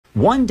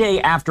One day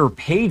after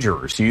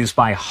pagers used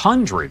by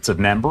hundreds of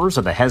members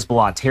of the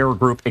Hezbollah terror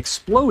group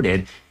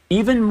exploded,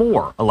 even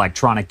more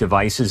electronic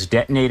devices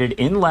detonated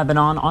in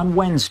Lebanon on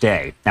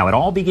Wednesday. Now, it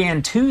all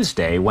began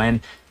Tuesday when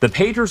the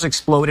pagers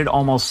exploded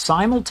almost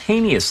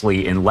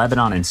simultaneously in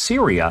Lebanon and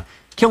Syria,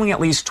 killing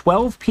at least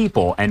 12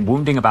 people and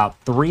wounding about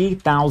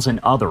 3,000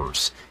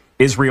 others.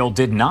 Israel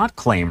did not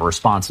claim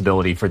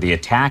responsibility for the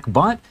attack,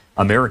 but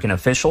American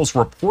officials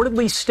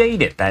reportedly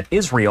stated that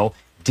Israel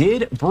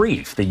did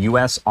brief the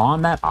U.S.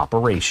 on that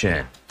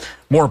operation.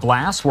 More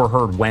blasts were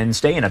heard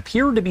Wednesday and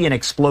appeared to be an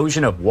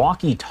explosion of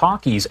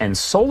walkie-talkies and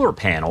solar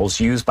panels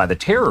used by the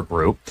terror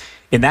group.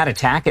 In that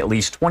attack, at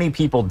least 20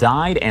 people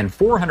died and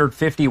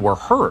 450 were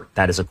hurt.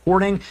 That is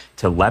according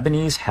to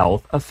Lebanese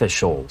health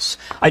officials.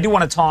 I do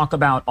want to talk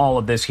about all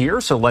of this here,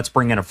 so let's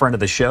bring in a friend of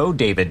the show,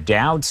 David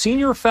Daoud,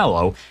 Senior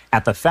Fellow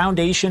at the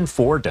Foundation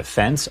for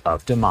Defense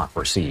of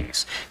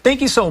Democracies.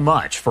 Thank you so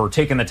much for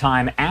taking the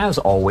time, as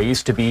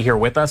always, to be here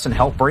with us and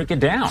help break it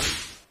down.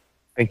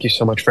 Thank you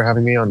so much for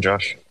having me on,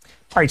 Josh.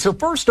 All right, so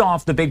first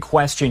off, the big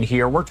question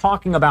here, we're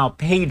talking about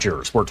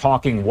pagers, we're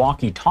talking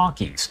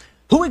walkie-talkies.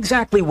 Who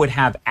exactly would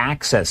have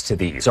access to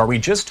these? Are we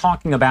just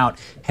talking about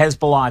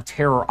Hezbollah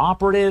terror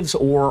operatives,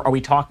 or are we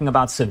talking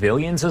about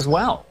civilians as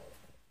well?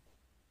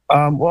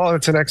 Well,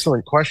 it's an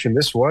excellent question.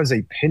 This was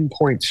a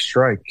pinpoint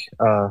strike,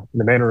 in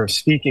the manner of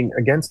speaking,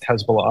 against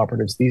Hezbollah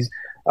operatives. These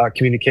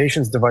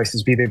communications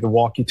devices, be they the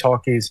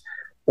walkie-talkies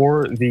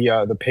or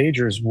the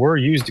pagers, were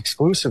used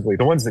exclusively,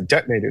 the ones that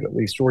detonated at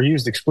least, were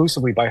used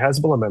exclusively by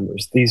Hezbollah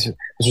members. This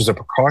was a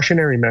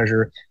precautionary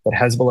measure that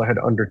Hezbollah had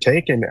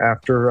undertaken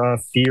after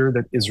fear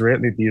that the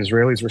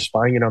Israelis were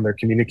spying in on their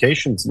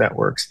communications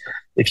networks.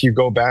 If you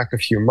go back a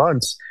few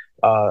months,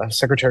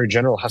 Secretary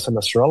General Hassan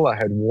Nasrallah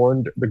had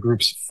warned the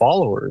group's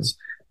followers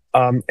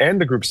and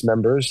the group's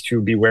members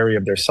to be wary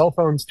of their cell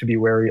phones, to be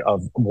wary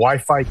of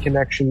Wi-Fi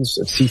connections,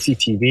 of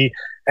CCTV,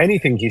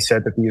 anything, he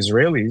said, that the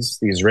Israelis,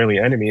 the Israeli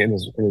enemy in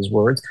his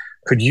words,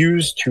 could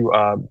use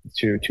to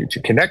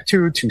connect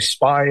to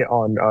spy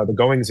on the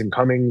goings and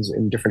comings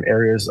in different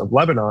areas of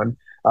Lebanon,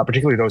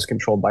 particularly those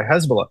controlled by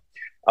Hezbollah.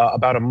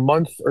 About a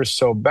month or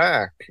so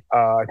back,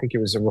 I think it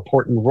was a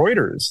report in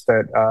Reuters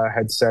that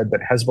had said that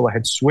Hezbollah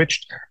had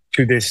switched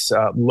to this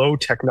low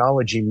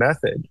technology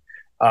method,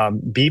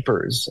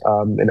 beepers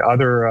and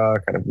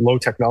other kind of low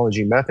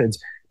technology methods,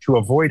 to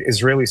avoid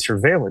Israeli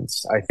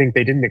surveillance. I think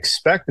they didn't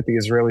expect that the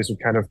Israelis would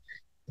kind of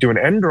do an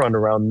end run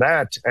around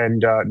that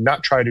and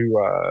not try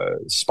to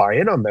spy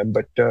in on them,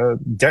 but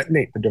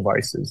detonate the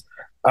devices.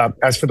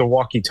 As for the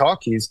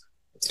walkie-talkies,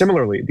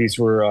 similarly, these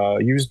were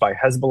used by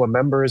Hezbollah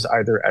members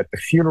either at the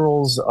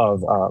funerals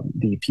of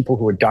the people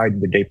who had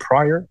died the day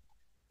prior,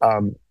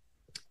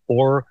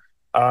 or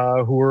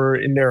who were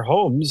in their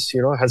homes.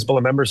 You know,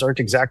 Hezbollah members aren't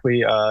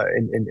exactly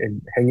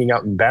in hanging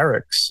out in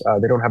barracks.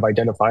 They don't have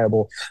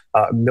identifiable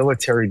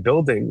military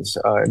buildings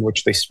in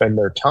which they spend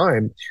their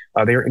time.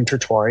 They are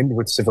intertwined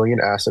with civilian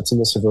assets in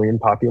the civilian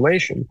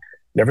population.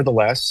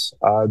 Nevertheless,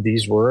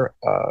 these were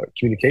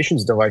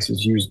communications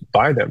devices used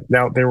by them.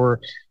 Now, there were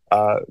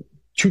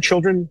 2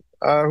 children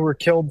who were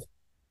killed,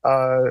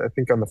 I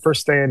think, on the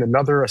first day, and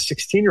another, a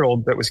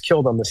 16-year-old that was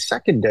killed on the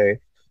second day,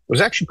 was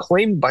actually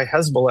claimed by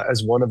Hezbollah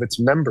as one of its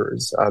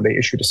members. They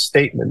issued a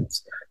statement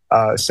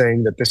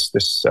saying that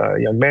this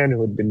young man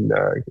who had been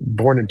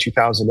born in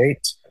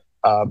 2008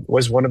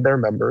 was one of their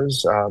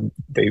members.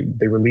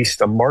 They released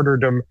a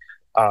martyrdom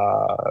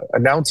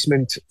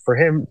announcement for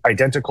him,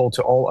 identical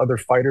to all other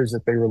fighters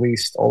that they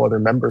released, all other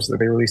members that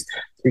they released.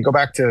 We go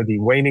back to the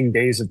waning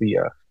days of the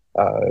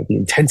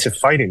intensive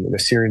fighting in the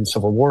Syrian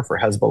civil war for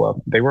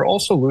Hezbollah. They were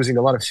also losing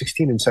a lot of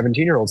 16 and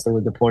 17-year-olds they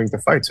were deploying to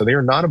fight. So they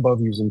are not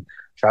above using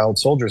child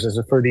soldiers. As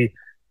for the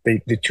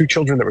 2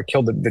 children that were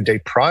killed the day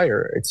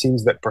prior, it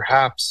seems that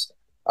perhaps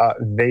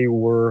they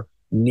were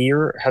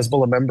near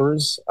Hezbollah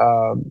members,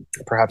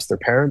 perhaps their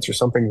parents or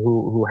something,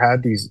 who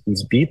had these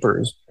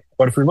beepers.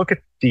 But if we look at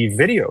the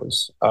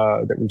videos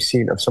that we've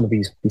seen of some of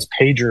these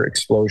pager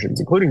explosions,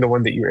 including the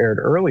one that you aired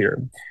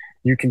earlier,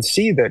 you can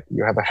see that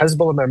you have a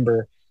Hezbollah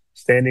member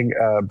standing,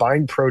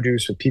 buying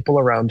produce with people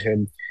around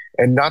him,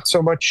 and not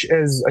so much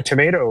as a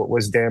tomato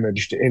was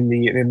damaged in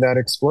that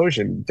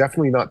explosion.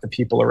 Definitely not the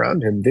people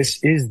around him.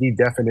 This is the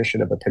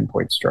definition of a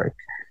pinpoint strike.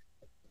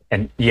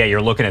 And yeah,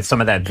 you're looking at some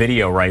of that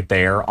video right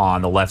there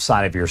on the left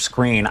side of your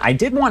screen. I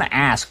did want to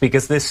ask,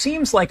 because this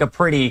seems like a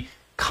pretty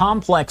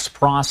complex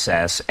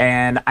process,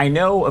 and I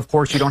know, of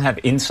course, you don't have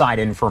inside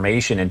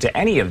information into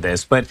any of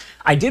this, but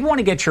I did want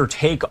to get your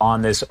take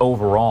on this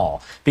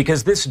overall,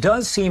 because this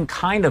does seem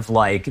kind of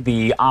like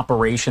the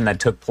operation that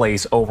took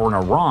place over in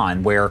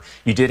Iran, where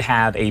you did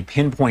have a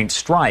pinpoint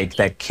strike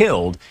that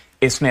killed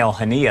Ismail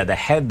Haniyeh, the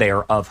head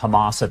there of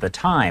Hamas at the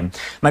time.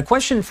 My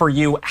question for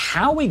you,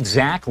 how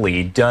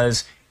exactly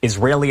does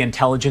Israeli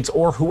intelligence,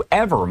 or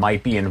whoever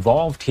might be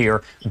involved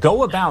here,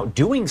 go about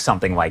doing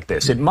something like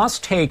this? It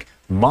must take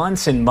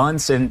months and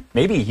months and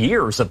maybe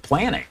years of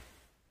planning.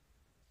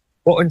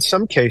 Well, in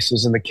some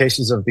cases, in the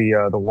cases of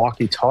the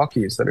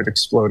walkie-talkies that had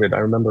exploded, I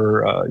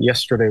remember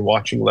yesterday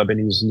watching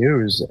Lebanese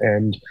news,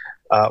 and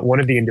One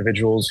of the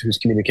individuals whose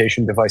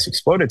communication device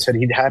exploded said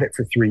he'd had it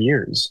for 3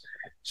 years.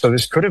 So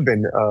this could have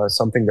been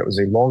something that was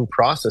a long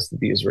process that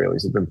the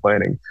Israelis have been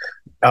planning.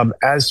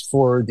 As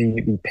for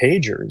the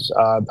pagers,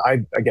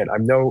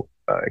 I'm no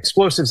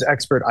explosives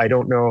expert. I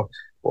don't know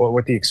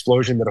what the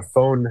explosion that a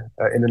phone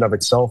in and of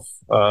itself,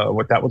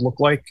 what that would look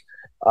like.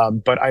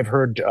 But I've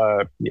heard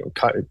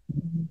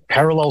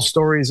parallel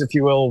stories, if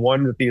you will.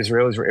 One, that the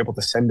Israelis were able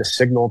to send a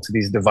signal to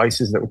these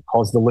devices that would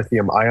cause the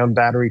lithium-ion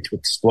battery to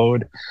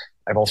explode.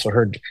 I've also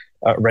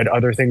read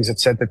other things that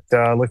said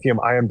that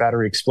lithium-ion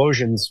battery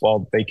explosions,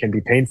 while they can be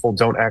painful,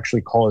 don't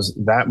actually cause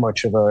that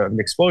much of an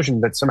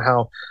explosion, that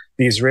somehow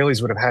the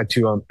Israelis would have had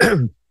to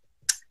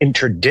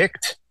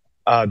interdict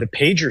the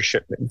pager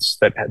shipments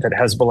that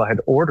Hezbollah had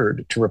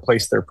ordered to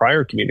replace their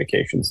prior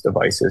communications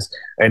devices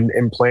and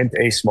implant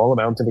a small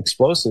amount of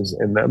explosives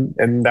in them.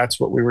 And that's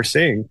what we were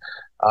seeing.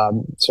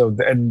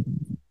 And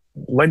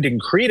lending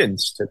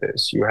credence to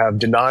this, you have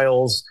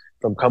denials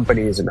from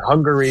companies in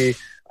Hungary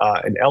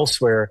and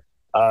elsewhere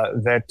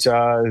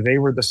that they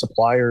were the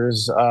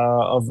suppliers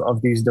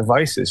of these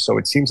devices. So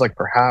it seems like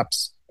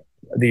perhaps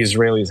the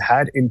Israelis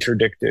had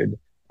interdicted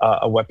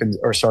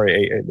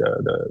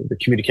the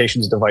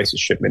communications devices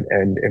shipment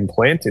and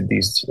implanted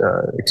these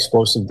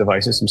explosive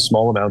devices, some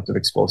small amount of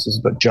explosives,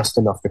 but just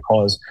enough to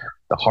cause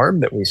the harm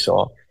that we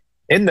saw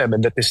in them,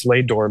 and that this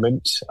lay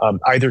dormant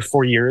either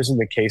for years in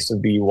the case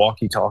of the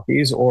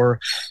walkie-talkies, or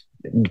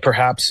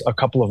perhaps a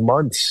couple of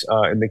months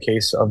in the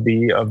case of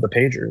the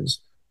pagers.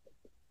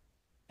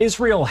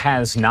 Israel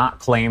has not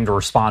claimed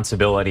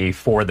responsibility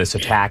for this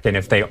attack, and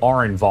if they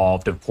are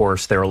involved, of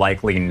course, they're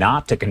likely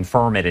not to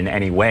confirm it in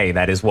any way.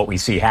 That is what we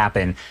see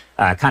happen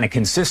kind of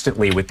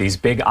consistently with these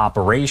big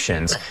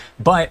operations.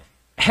 But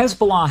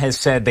Hezbollah has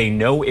said they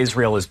know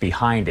Israel is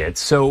behind it.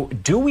 So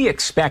do we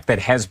expect that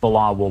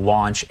Hezbollah will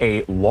launch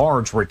a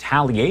large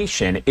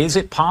retaliation? Is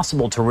it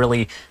possible to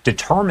really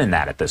determine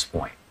that at this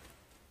point?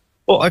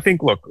 Well, I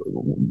think, look,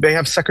 they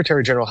have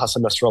Secretary General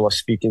Hassan Nasrallah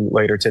speaking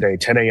later today,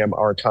 10 a.m.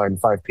 our time,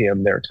 5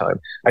 p.m. their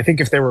time. I think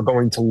if they were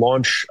going to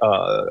launch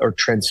or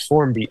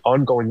transform the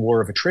ongoing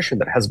war of attrition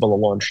that Hezbollah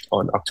launched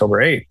on October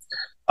 8th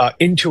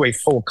into a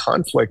full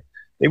conflict,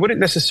 they wouldn't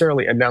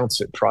necessarily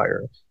announce it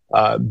prior.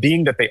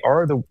 Being that they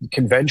are the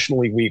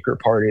conventionally weaker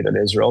party than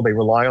Israel, they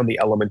rely on the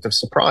element of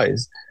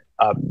surprise.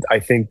 I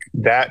think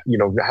that,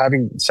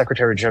 having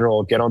Secretary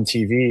General get on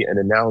TV and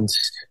announce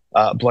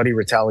bloody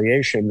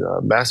retaliation,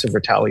 massive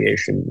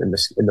retaliation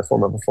in the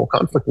form of a full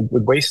conflict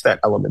would waste that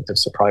element of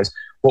surprise.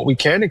 What we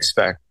can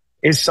expect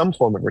is some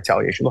form of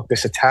retaliation. Look,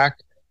 this attack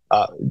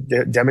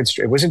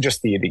demonstrated, it wasn't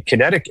just the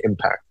kinetic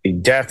impact, the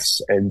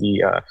deaths and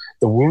the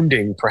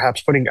wounding,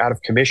 perhaps putting out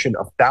of commission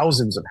of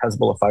thousands of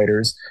Hezbollah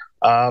fighters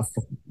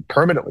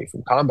permanently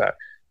from combat.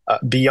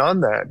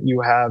 Beyond that, you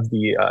have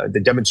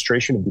the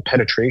demonstration of the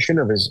penetration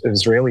of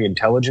Israeli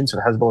intelligence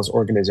and Hezbollah's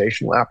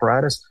organizational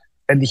apparatus,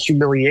 and the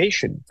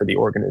humiliation for the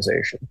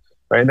organization,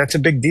 right? And that's a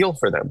big deal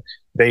for them.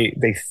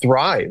 They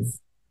thrive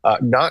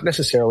not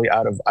necessarily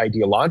out of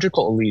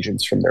ideological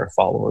allegiance from their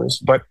followers,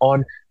 but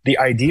on the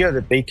idea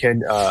that they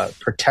can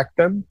protect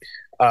them,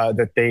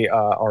 that they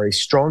are a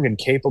strong and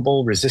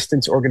capable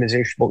resistance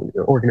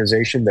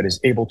organization that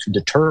is able to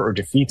deter or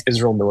defeat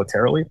Israel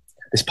militarily.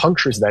 This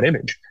punctures that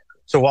image.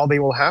 So while they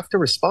will have to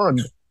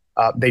respond,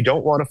 they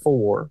don't want a full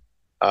war.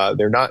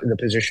 They're not in a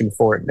position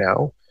for it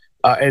now.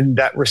 And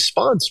that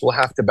response will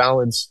have to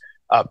balance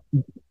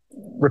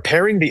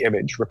repairing the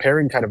image,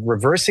 kind of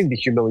reversing the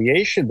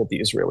humiliation that the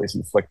Israelis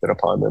inflicted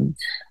upon them,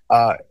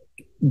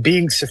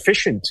 being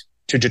sufficient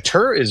to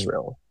deter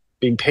Israel,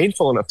 being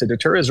painful enough to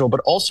deter Israel, but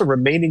also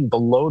remaining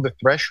below the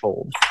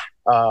threshold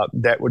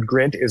that would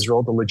grant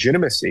Israel the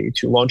legitimacy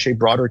to launch a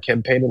broader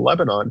campaign in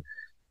Lebanon.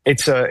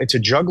 It's a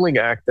juggling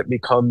act that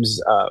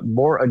becomes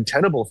more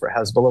untenable for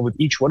Hezbollah with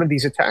each one of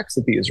these attacks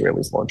that the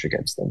Israelis launch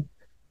against them.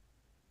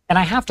 And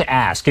I have to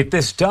ask, if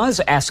this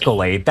does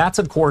escalate, that's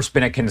of course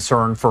been a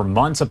concern for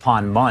months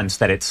upon months,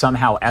 that it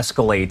somehow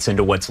escalates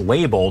into what's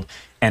labeled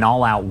an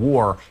all-out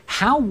war.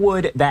 How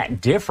would that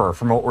differ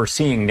from what we're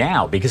seeing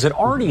now? Because it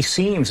already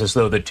seems as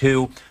though the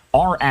two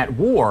are at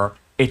war.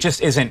 It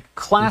just isn't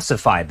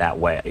classified that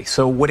way.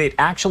 So would it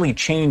actually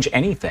change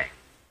anything?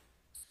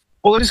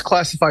 Well, it is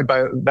classified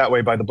that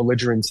way by the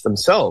belligerents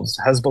themselves.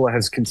 Hezbollah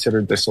has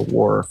considered this a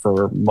war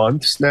for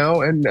months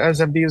now, and as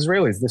have the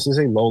Israelis. This is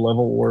a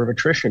low-level war of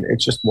attrition.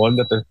 It's just one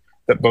that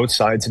both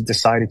sides have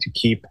decided to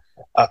keep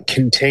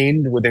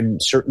contained within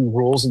certain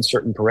rules and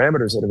certain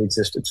parameters that have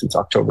existed since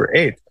October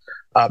 8th.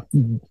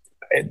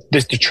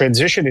 The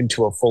transition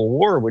into a full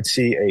war would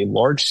see a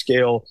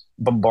large-scale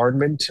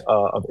bombardment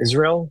of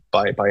Israel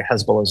by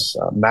Hezbollah's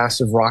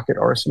massive rocket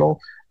arsenal.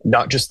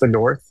 Not just the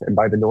north, and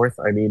by the north,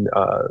 I mean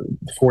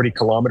 40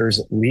 kilometers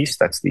at least.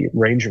 That's the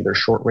range of their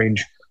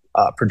short-range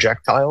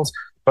projectiles,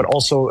 but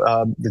also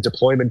the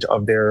deployment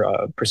of their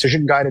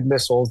precision-guided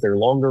missiles, their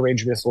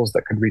longer-range missiles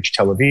that could reach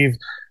Tel Aviv,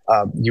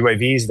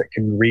 UAVs that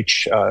can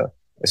reach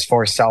as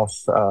far south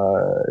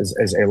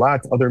as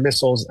Eilat, other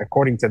missiles,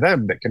 according to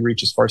them, that can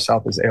reach as far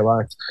south as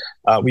Eilat.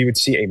 We would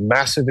see a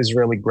massive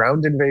Israeli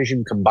ground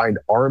invasion, combined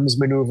arms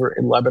maneuver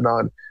in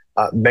Lebanon,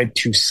 meant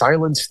to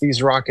silence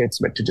these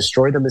rockets, meant to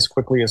destroy them as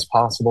quickly as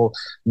possible,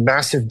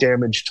 massive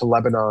damage to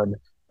Lebanon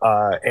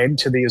and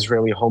to the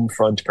Israeli home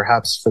front,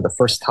 perhaps for the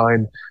first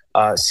time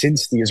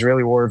since the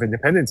Israeli War of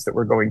Independence, that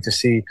we're going to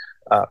see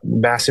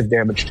massive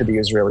damage to the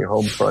Israeli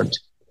home front.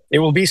 It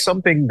will be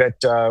something that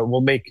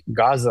will make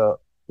Gaza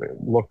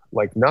look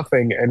like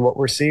nothing, and what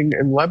we're seeing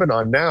in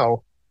Lebanon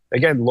now,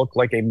 again, look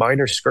like a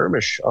minor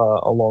skirmish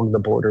along the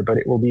border, but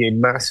it will be a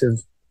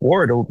massive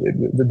war.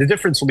 The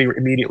difference will be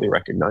immediately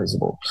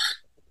recognizable.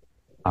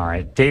 All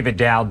right. David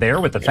Daoud there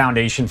with the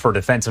Foundation for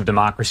Defensive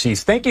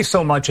Democracies. Thank you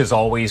so much, as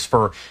always,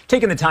 for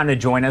taking the time to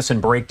join us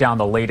and break down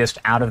the latest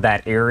out of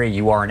that area.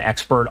 You are an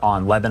expert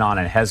on Lebanon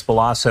and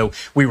Hezbollah, so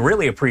we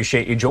really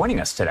appreciate you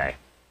joining us today.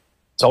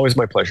 It's always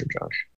my pleasure, Josh.